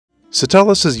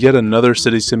Citalis is yet another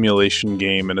city simulation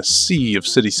game in a sea of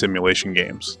city simulation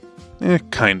games.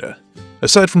 Kinda.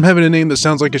 Aside from having a name that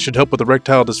sounds like it should help with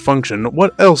erectile dysfunction,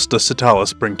 what else does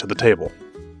Citalis bring to the table?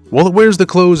 While it wears the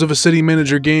clothes of a city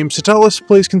manager game, Citalis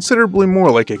plays considerably more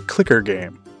like a clicker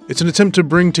game. It's an attempt to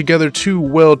bring together two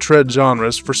well-tread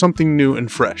genres for something new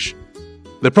and fresh.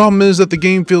 The problem is that the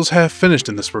game feels half-finished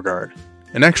in this regard,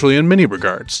 and actually in many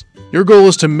regards. Your goal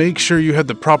is to make sure you have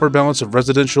the proper balance of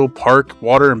residential, park,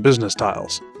 water, and business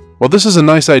tiles. While this is a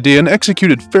nice idea and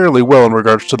executed fairly well in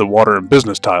regards to the water and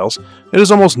business tiles, it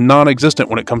is almost non-existent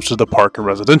when it comes to the park and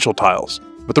residential tiles.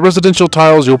 With the residential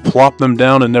tiles, you'll plop them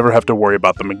down and never have to worry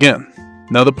about them again.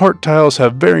 Now, the park tiles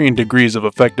have varying degrees of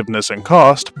effectiveness and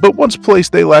cost, but once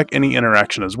placed they lack any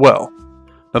interaction as well.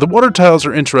 Now, the water tiles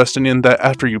are interesting in that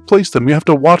after you place them, you have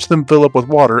to watch them fill up with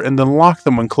water and then lock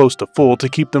them when close to full to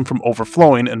keep them from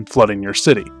overflowing and flooding your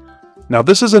city. Now,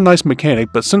 this is a nice mechanic,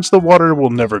 but since the water will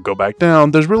never go back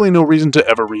down, there's really no reason to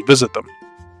ever revisit them.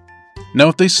 Now,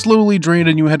 if they slowly drain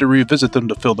and you had to revisit them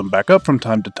to fill them back up from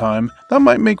time to time, that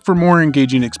might make for a more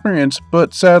engaging experience,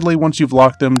 but sadly, once you've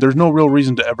locked them, there's no real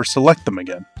reason to ever select them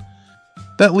again.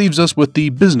 That leaves us with the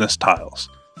business tiles.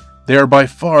 They are by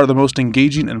far the most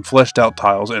engaging and fleshed out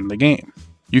tiles in the game.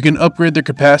 You can upgrade their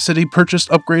capacity, purchase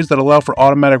upgrades that allow for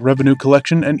automatic revenue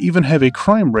collection, and even have a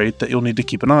crime rate that you'll need to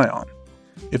keep an eye on.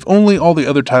 If only all the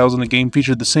other tiles in the game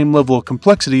featured the same level of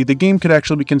complexity, the game could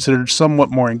actually be considered somewhat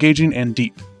more engaging and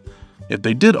deep. If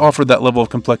they did offer that level of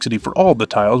complexity for all of the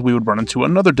tiles, we would run into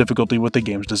another difficulty with the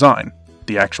game's design: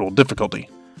 the actual difficulty.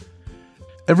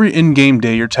 Every in-game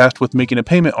day you're tasked with making a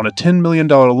payment on a $10 million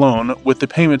loan, with the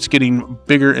payments getting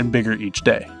bigger and bigger each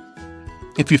day.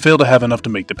 If you fail to have enough to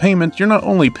make the payment, you're not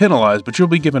only penalized, but you'll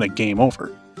be given a game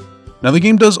over. Now, the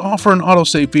game does offer an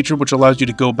autosave feature which allows you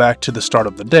to go back to the start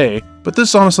of the day, but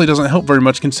this honestly doesn't help very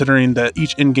much considering that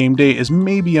each in-game day is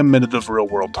maybe a minute of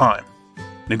real-world time.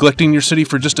 Neglecting your city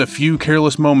for just a few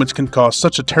careless moments can cause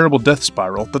such a terrible death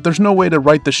spiral that there's no way to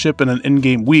right the ship in an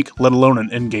in-game week, let alone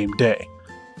an in-game day.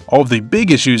 All of the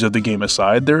big issues of the game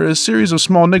aside, there are a series of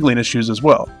small niggling issues as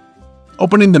well.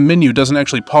 Opening the menu doesn't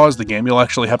actually pause the game, you'll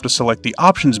actually have to select the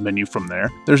options menu from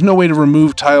there. There's no way to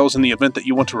remove tiles in the event that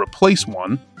you want to replace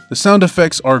one. The sound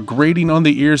effects are grating on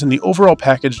the ears and the overall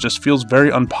package just feels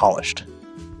very unpolished.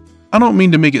 I don't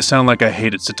mean to make it sound like I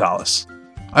hated Citalis.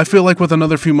 I feel like with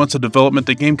another few months of development,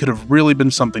 the game could have really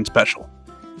been something special.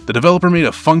 The developer made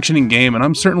a functioning game, and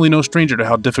I'm certainly no stranger to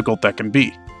how difficult that can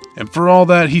be. And for all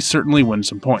that, he certainly wins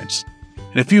some points.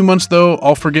 In a few months though,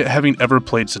 I'll forget having ever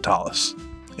played Citalis.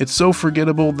 It's so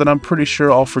forgettable that I'm pretty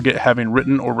sure I'll forget having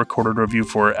written or recorded a review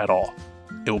for it at all.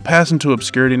 It will pass into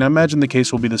obscurity, and I imagine the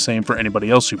case will be the same for anybody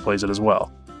else who plays it as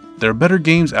well. There are better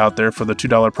games out there for the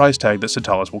 $2 price tag that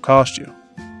Citalis will cost you.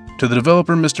 To the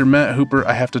developer, Mr. Matt Hooper,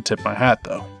 I have to tip my hat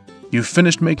though. You've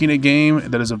finished making a game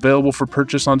that is available for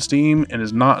purchase on Steam and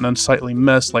is not an unsightly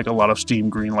mess like a lot of Steam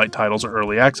Greenlight titles or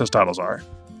early access titles are.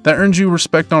 That earns you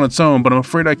respect on its own, but I'm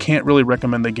afraid I can't really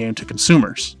recommend the game to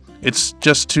consumers. It's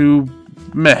just too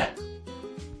meh.